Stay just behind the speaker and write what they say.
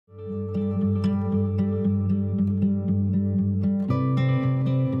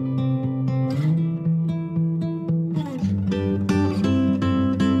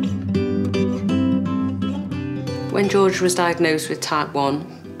George was diagnosed with type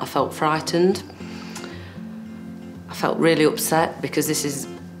 1, I felt frightened. I felt really upset because this is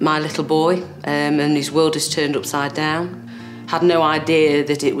my little boy and his world has turned upside down. Had no idea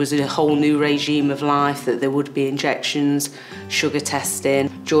that it was a whole new regime of life, that there would be injections, sugar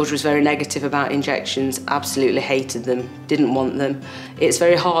testing. George was very negative about injections, absolutely hated them, didn't want them. It's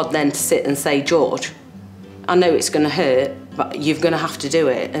very hard then to sit and say, George, I know it's going to hurt, but you're going to have to do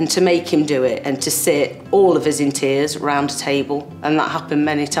it. And to make him do it and to sit, all of us in tears, round a table, and that happened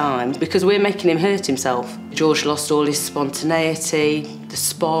many times because we're making him hurt himself. George lost all his spontaneity, the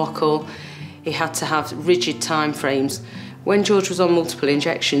sparkle. He had to have rigid time frames. When George was on multiple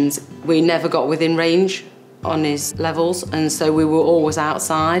injections, we never got within range on his levels, and so we were always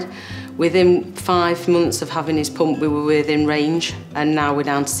outside. Within 5 months of having his pump, we were within range, and now we're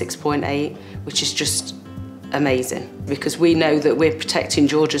down to 6.8, which is just amazing, because we know that we're protecting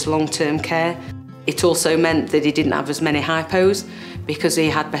George's long-term care. It also meant that he didn't have as many hypos because he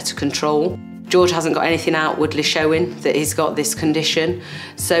had better control. George hasn't got anything outwardly showing that he's got this condition,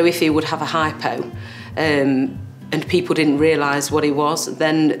 so if he would have a hypo, and people didn't realise what he was,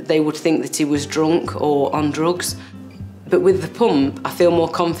 then they would think that he was drunk or on drugs. But with the pump, I feel more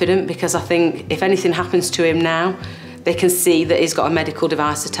confident because I think if anything happens to him now, they can see that he's got a medical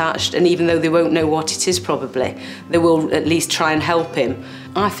device attached, and even though they won't know what it is probably, they will at least try and help him.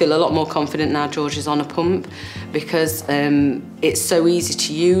 I feel a lot more confident now George is on a pump because it's so easy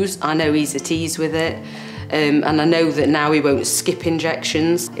to use. I know he's at ease with it. And I know that now he won't skip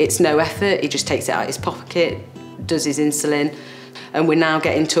injections. It's no effort, he just takes it out of his pocket, does his insulin, and we're now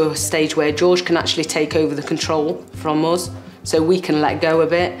getting to a stage where George can actually take over the control from us, so we can let go a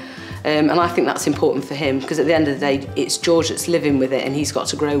bit, and I think that's important for him because at the end of the day it's George that's living with it and he's got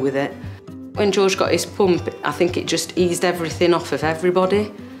to grow with it. When George got his pump, I think it just eased everything off of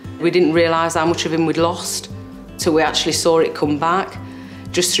everybody. We didn't realise how much of him we'd lost till we actually saw it come back,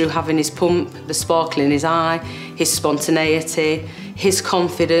 just through having his pump, the sparkle in his eye, his spontaneity, his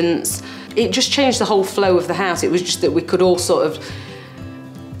confidence. It just changed the whole flow of the house. It was just that we could all sort of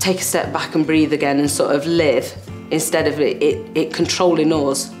take a step back and breathe again and sort of live instead of it controlling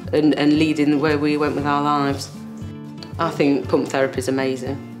us and leading where we went with our lives. I think pump therapy is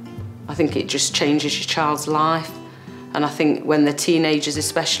amazing. I think it just changes your child's life. And I think when they're teenagers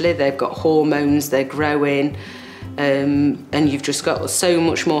especially, they've got hormones, they're growing, and you've just got so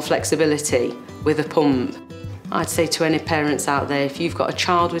much more flexibility with a pump. I'd say to any parents out there, if you've got a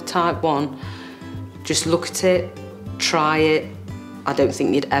child with type 1, just look at it, try it. I don't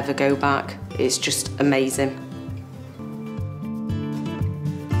think you'd ever go back. It's just amazing.